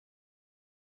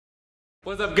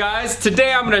What's up guys?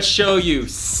 Today I'm going to show you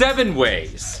 7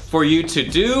 ways for you to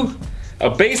do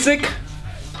a basic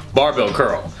barbell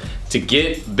curl to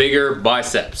get bigger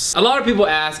biceps. A lot of people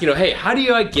ask, hey, how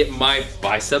do I get my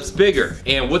biceps bigger?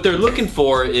 And what they're looking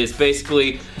for is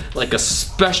basically like a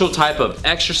special type of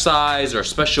exercise or a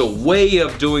special way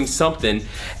of doing something.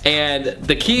 And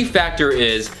the key factor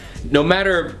is no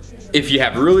matter if you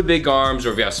have really big arms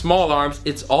or if you have small arms,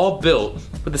 it's all built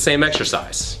with the same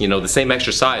exercise, the same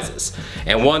exercises.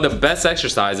 And one of the best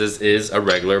exercises is a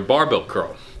regular barbell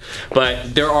curl.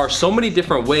 But there are so many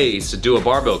different ways to do a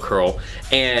barbell curl,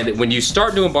 and when you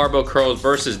start doing barbell curls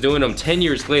versus doing them 10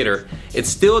 years later, it's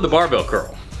still the barbell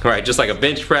curl, right? Just like a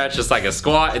bench press, just like a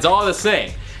squat, it's all the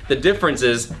same. The difference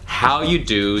is how you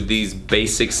do these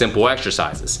basic simple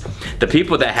exercises. The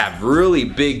people that have really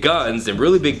big guns and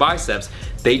really big biceps,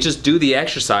 they just do the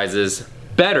exercises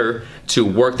better to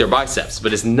work their biceps,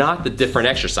 but it's not the different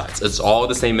exercise, it's all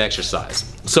the same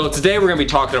exercise. So today we're gonna be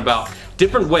talking about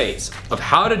different ways of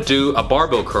how to do a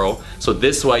barbell curl so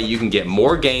this way you can get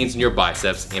more gains in your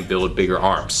biceps and build bigger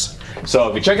arms. So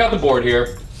if you check out the board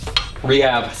here, we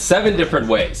have 7 different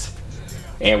ways.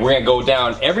 And we're gonna go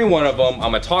down every one of them.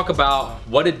 I'm gonna talk about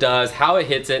what it does, how it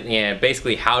hits it, and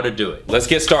basically how to do it. Let's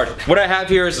get started. What I have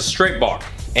here is a straight bar.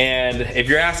 And if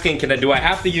you're asking, do I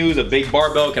have to use a big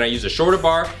barbell? Can I use a shorter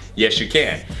bar? Yes, you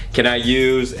can. Can I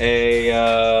use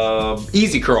a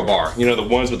easy curl bar? The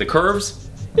ones with the curves?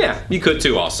 Yeah, you could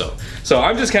too also. So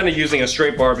I'm just kind of using a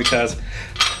straight bar because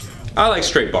I like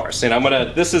straight bars.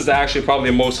 And this is actually probably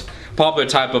the most popular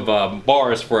type of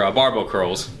bars for barbell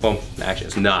curls. Well, actually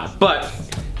it's not, but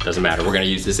it doesn't matter. We're gonna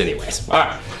use this anyways. All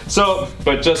right,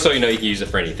 but just so you know, you can use it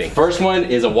for anything. First one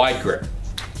is a wide grip.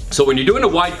 So when you're doing a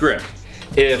wide grip,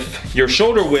 if your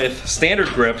shoulder width standard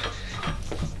grip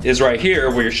is right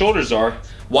here where your shoulders are,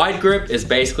 wide grip is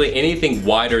basically anything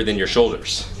wider than your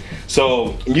shoulders.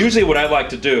 So usually what I like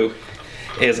to do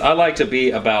is I like to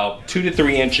be about 2 to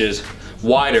 3 inches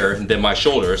wider than my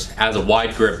shoulders as a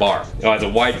wide grip bar, as a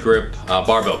wide grip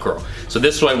barbell curl. So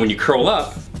this way when you curl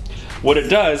up, what it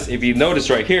does, if you notice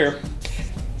right here,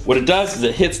 what it does is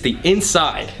it hits the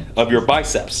inside of your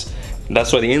biceps.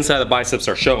 That's why the inside of the biceps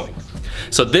are showing.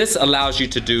 So this allows you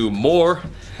to do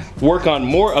work on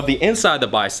more of the inside of the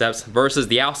biceps versus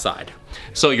the outside.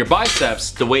 So your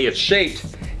biceps, the way it's shaped,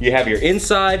 you have your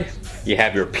inside, you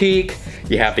have your peak,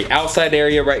 you have the outside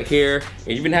area right here, and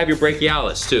you even have your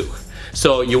brachialis too.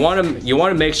 So you want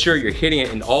to make sure you're hitting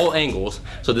it in all angles,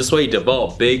 so this way you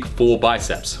develop big full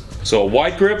biceps. So a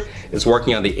wide grip is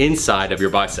working on the inside of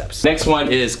your biceps. Next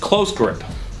one is close grip.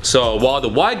 So while the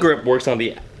wide grip works on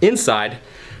the inside,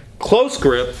 close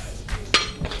grip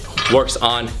works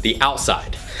on the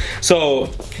outside. So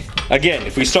again,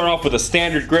 if we start off with a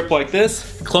standard grip like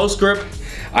this, close grip,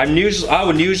 I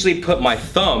would usually put my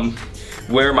thumb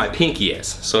where my pinky is.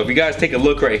 So if you guys take a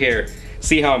look right here,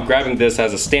 see how I'm grabbing this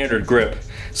as a standard grip.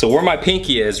 So where my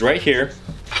pinky is, right here,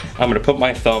 I'm gonna put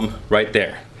my thumb right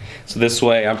there. So this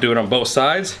way I'm doing it on both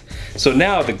sides. So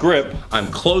now the grip,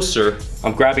 I'm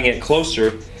grabbing it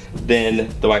closer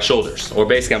than my shoulders. Or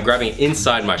basically I'm grabbing it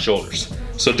inside my shoulders.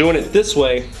 So doing it this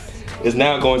way is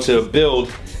now going to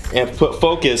build and put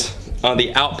focus on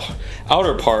the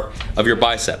outer part of your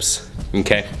biceps,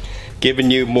 okay? Giving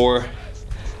you more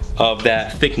of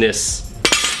that thickness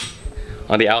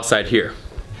on the outside here.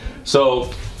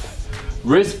 So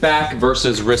wrist back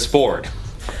versus wrist forward.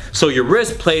 So your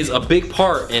wrist plays a big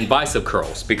part in bicep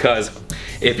curls because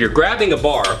if you're grabbing a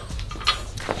bar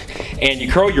and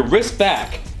you curl your wrist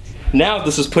back, now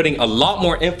this is putting a lot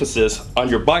more emphasis on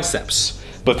your biceps.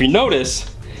 But if you notice,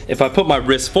 if I put my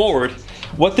wrist forward,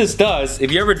 what this does, if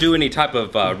you ever do any type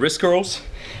of wrist curls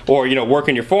or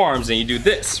working your forearms and you do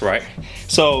this, right?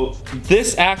 So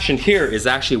this action here is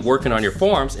actually working on your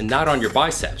forearms and not on your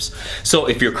biceps. So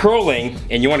if you're curling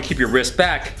and you want to keep your wrist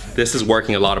back, this is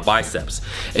working a lot of biceps.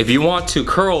 If you want to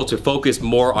curl to focus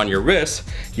more on your wrist,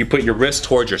 you put your wrist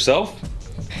towards yourself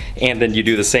and then you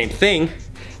do the same thing.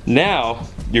 Now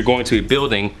you're going to be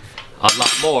building a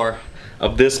lot more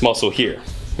of this muscle here.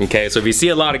 Okay, so if you see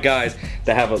a lot of guys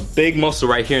that have a big muscle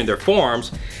right here in their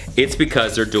forearms, it's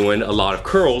because they're doing a lot of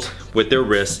curls with their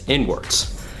wrists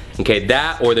inwards. Okay,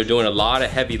 that or they're doing a lot of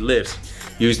heavy lifts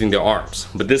using their arms.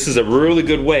 But this is a really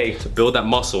good way to build that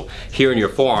muscle here in your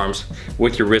forearms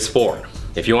with your wrist forward.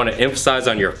 If you want to emphasize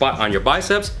on your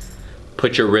biceps,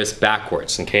 put your wrist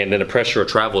backwards, okay? And then the pressure will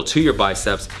travel to your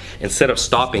biceps instead of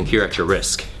stopping here at your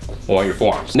wrist or on your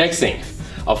forearms. Next thing,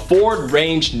 a forward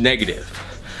range negative.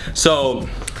 So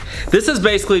this is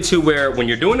basically to where when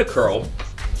you're doing a curl,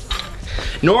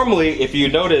 normally if you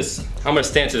notice, I'm gonna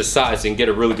stand to the side so you can get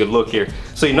a really good look here.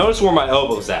 So you notice where my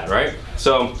elbow's at, right?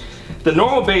 So the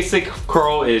normal basic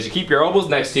curl is you keep your elbows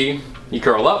next to you, you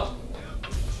curl up,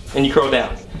 and you curl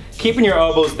down. Keeping your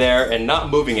elbows there and not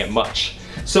moving it much.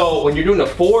 So when you're doing a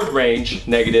forward range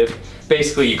negative,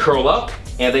 basically you curl up,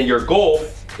 and then your goal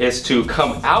is to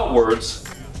come outwards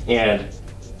and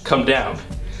come down.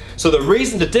 So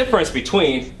the difference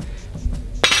between,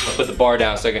 I'll put the bar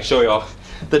down so I can show y'all.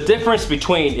 The difference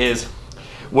between is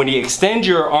when you extend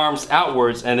your arms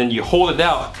outwards and then you hold it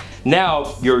out,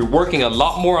 now you're working a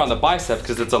lot more on the bicep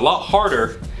because it's a lot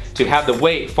harder to have the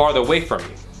weight farther away from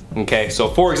you. Okay, so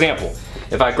for example,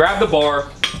 if I grab the bar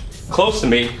close to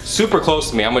me, super close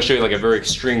to me, I'm gonna show you like a very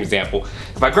extreme example.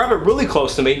 If I grab it really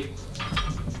close to me,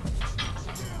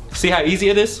 see how easy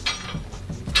it is?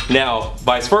 Now,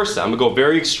 vice versa, I'm gonna go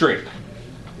very extreme.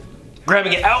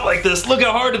 Grabbing it out like this, look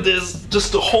how hard it is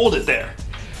just to hold it there.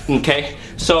 Okay,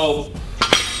 so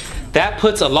that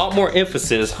puts a lot more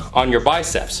emphasis on your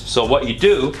biceps. So what you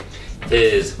do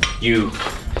is you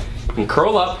can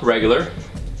curl up regular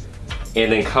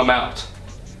and then come out.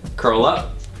 Curl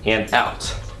up and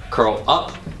out. Curl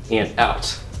up and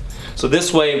out. So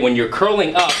this way when you're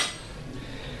curling up,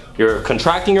 you're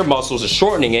contracting your muscles and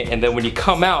shortening it, and then when you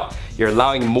come out, you're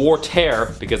allowing more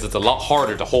tear because it's a lot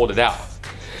harder to hold it out.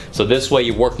 So this way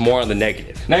you work more on the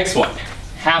negative. Next one,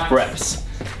 half reps.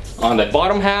 On the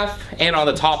bottom half and on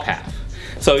the top half.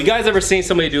 So you guys ever seen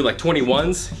somebody do like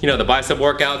 21s? You know, the bicep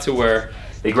workout to where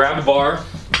they grab a bar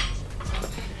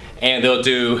and they'll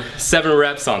do 7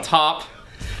 reps on top,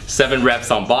 7 reps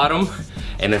on bottom,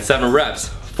 and then 7 reps,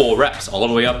 full reps, all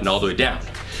the way up and all the way down.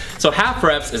 So half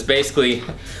reps is basically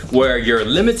where you're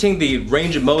limiting the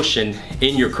range of motion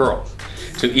in your curl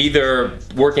to either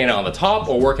working on the top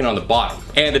or working on the bottom.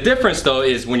 And the difference though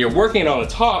is when you're working on the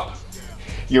top,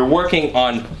 you're working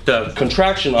on the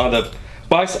contraction on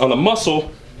the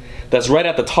muscle that's right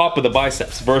at the top of the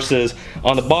biceps versus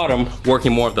on the bottom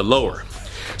working more of the lower.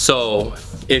 So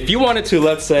if you wanted to,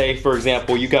 let's say for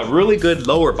example, you got really good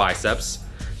lower biceps,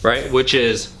 right, which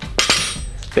is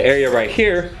the area right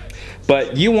here,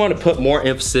 but you want to put more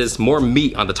emphasis, more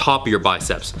meat on the top of your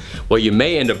biceps. What you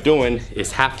may end up doing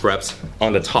is half reps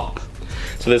on the top.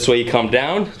 So this way you come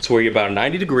down to where you're about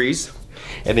 90 degrees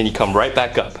and then you come right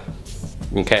back up.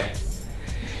 Okay.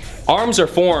 Arms are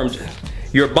formed,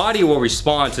 your body will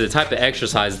respond to the type of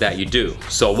exercise that you do.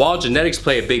 So while genetics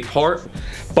play a big part,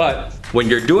 but when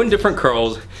you're doing different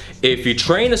curls, if you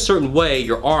train a certain way,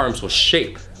 your arms will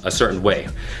shape a certain way.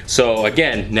 So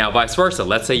again, now vice versa,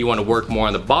 let's say you want to work more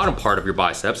on the bottom part of your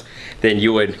biceps, then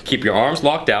you would keep your arms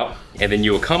locked out and then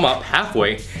you will come up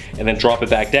halfway and then drop it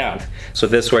back down. So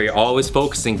this way you're always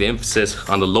focusing the emphasis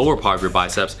on the lower part of your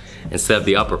biceps instead of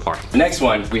the upper part. The next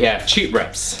one, we have cheat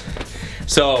reps.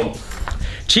 So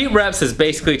cheat reps is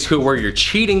basically to where you're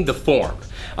cheating the form.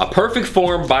 A perfect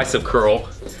form bicep curl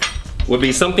would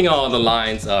be something along the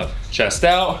lines of chest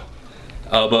out,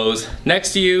 elbows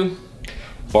next to you,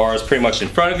 bars pretty much in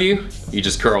front of you, you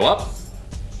just curl up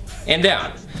and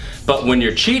down. But when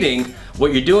you're cheating,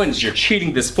 what you're doing is you're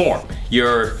cheating this form.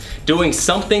 You're doing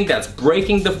something that's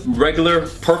breaking the regular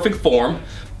perfect form,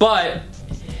 but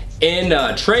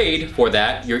in trade for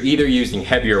that, you're either using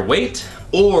heavier weight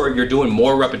or you're doing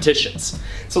more repetitions.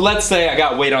 So let's say I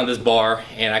got weight on this bar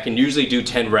and I can usually do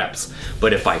 10 reps,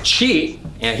 but if I cheat,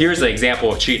 and here's an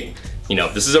example of cheating. You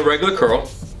know, this is a regular curl,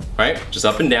 right? Just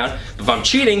up and down. If I'm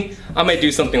cheating, I might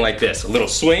do something like this. A little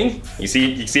swing. You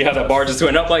see how that bar just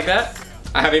went up like that?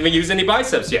 I haven't even used any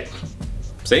biceps yet.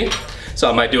 See? So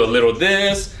I might do a little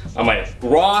this. I might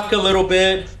rock a little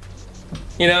bit,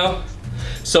 you know?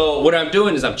 So what I'm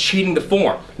doing is I'm cheating the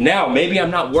form. Now, maybe I'm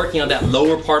not working on that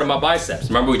lower part of my biceps.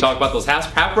 Remember we talked about those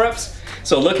half reps?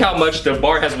 So look how much the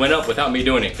bar has went up without me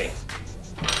doing anything.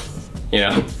 You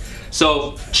know?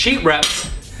 So cheat reps,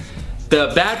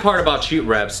 the bad part about cheat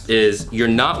reps is you're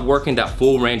not working that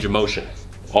full range of motion.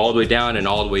 All the way down and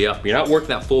all the way up. You're not working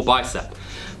that full bicep.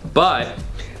 But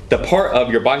the part of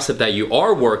your bicep that you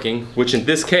are working, which in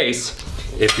this case,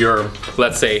 if you're,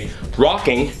 let's say,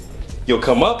 rocking, you'll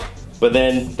come up, but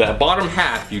then the bottom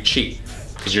half you cheat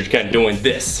because you're kind of doing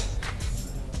this.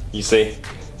 You see?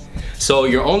 So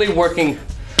you're only working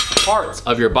parts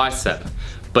of your bicep,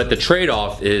 but the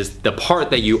trade-off is the part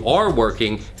that you are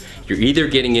working, you're either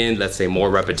getting in, let's say,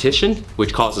 more repetition,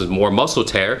 which causes more muscle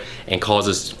tear and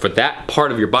causes for that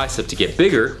part of your bicep to get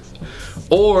bigger,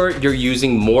 or you're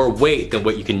using more weight than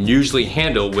what you can usually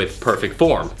handle with perfect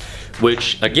form,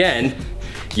 which again,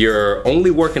 you're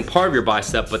only working part of your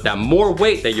bicep, but that more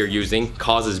weight that you're using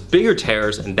causes bigger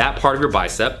tears in that part of your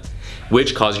bicep,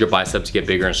 which causes your bicep to get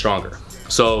bigger and stronger.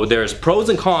 So there's pros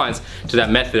and cons to that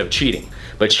method of cheating.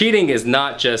 But cheating is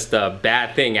not just a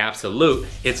bad thing, absolute.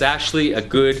 It's actually a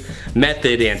good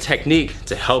method and technique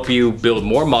to help you build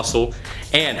more muscle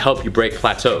and help you break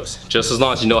plateaus, just as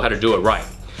long as you know how to do it right.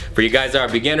 For you guys that are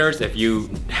beginners, if you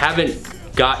haven't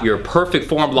got your perfect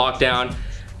form locked down,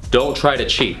 don't try to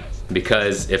cheat,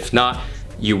 because if not,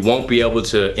 you won't be able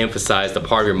to emphasize the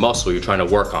part of your muscle you're trying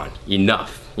to work on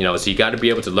enough. You know, so you got to be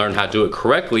able to learn how to do it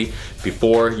correctly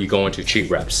before you go into cheat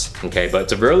reps. Okay, but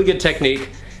it's a really good technique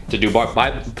to do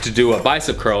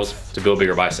bicep curls to build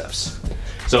bigger biceps.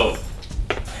 So,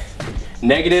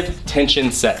 negative tension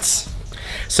sets.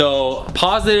 So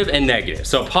positive and negative.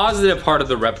 So positive part of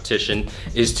the repetition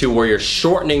is to where you're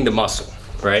shortening the muscle,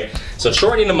 right? So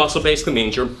shortening the muscle basically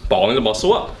means you're balling the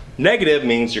muscle up. Negative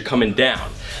means you're coming down.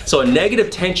 So a negative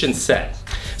tension set.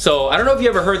 So I don't know if you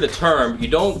ever heard the term, you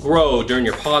don't grow during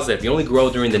your positive, you only grow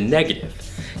during the negative.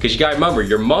 Because you gotta remember,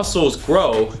 your muscles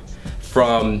grow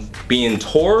from being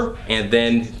tore, and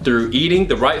then through eating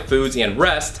the right foods and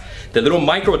rest, the little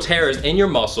micro tears in your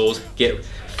muscles get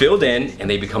filled in and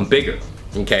they become bigger.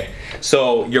 Okay,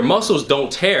 so your muscles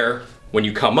don't tear when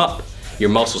you come up. Your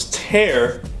muscles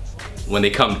tear when they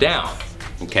come down.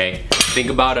 Okay, think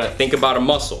about a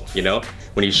muscle. You know,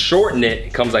 when you shorten it,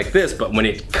 it comes like this, but when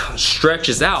it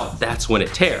stretches out, that's when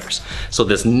it tears. So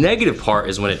this negative part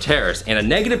is when it tears, and a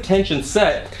negative tension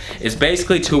set is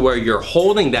basically to where you're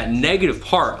holding that negative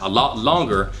part a lot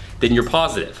longer than your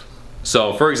positive.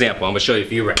 So for example, I'm gonna show you a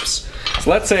few reps. So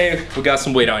let's say we got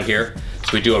some weight on here.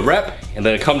 So we do a rep and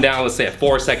then come down, let's say a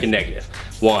 4-second negative.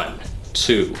 1,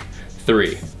 2,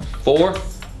 3, 4.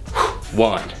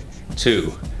 1,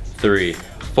 2, 3,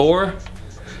 4.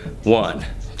 1,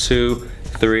 2,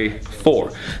 3,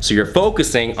 4. So you're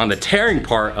focusing on the tearing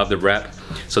part of the rep.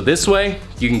 So this way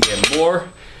you can get more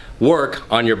work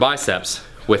on your biceps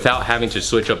without having to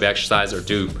switch up the exercise or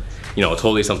do, you know,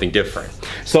 totally something different.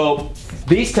 So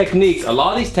these techniques, a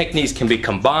lot of these techniques can be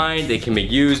combined, they can be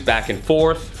used back and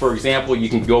forth. For example, you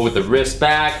can go with the wrist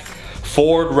back,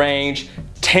 forward range,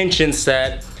 tension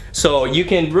set. So you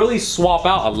can really swap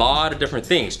out a lot of different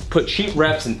things. Put cheat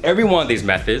reps in every one of these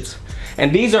methods.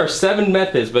 And these are 7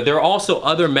 methods, but there are also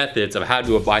other methods of how to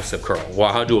do a bicep curl or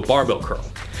how to do a barbell curl.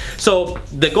 So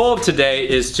the goal of today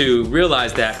is to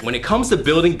realize that when it comes to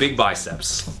building big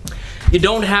biceps, you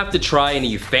don't have to try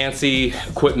any fancy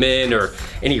equipment or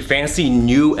any fancy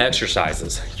new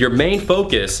exercises. Your main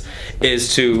focus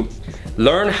is to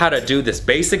learn how to do this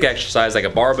basic exercise like a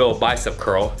barbell bicep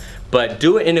curl, but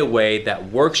do it in a way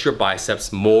that works your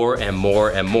biceps more and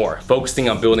more and more. Focusing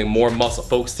on building more muscle,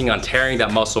 focusing on tearing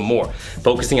that muscle more,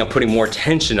 focusing on putting more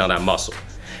tension on that muscle.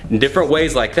 In different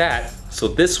ways like that, so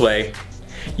this way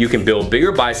you can build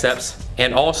bigger biceps.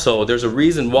 And also there's a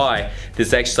reason why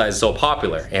this exercise is so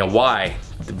popular and why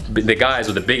the guys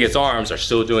with the biggest arms are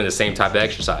still doing the same type of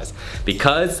exercise,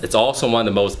 because it's also one of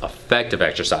the most effective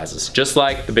exercises, just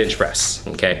like the bench press.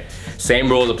 Okay, same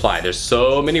rules apply. There's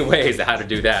so many ways of how to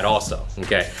do that also.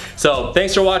 Okay, so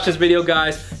thanks for watching this video,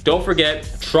 guys. Don't forget,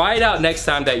 try it out next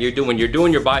time that when you're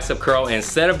doing your bicep curl, and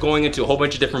instead of going into a whole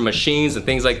bunch of different machines and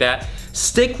things like that,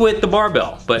 stick with the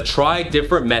barbell, but try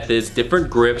different methods, different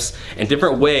grips, and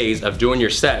different ways of doing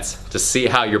your sets to see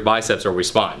how your biceps will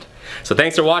respond. So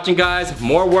thanks for watching, guys.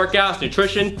 More workouts,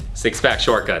 nutrition,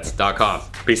 SixPackShortcuts.com.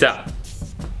 Peace out.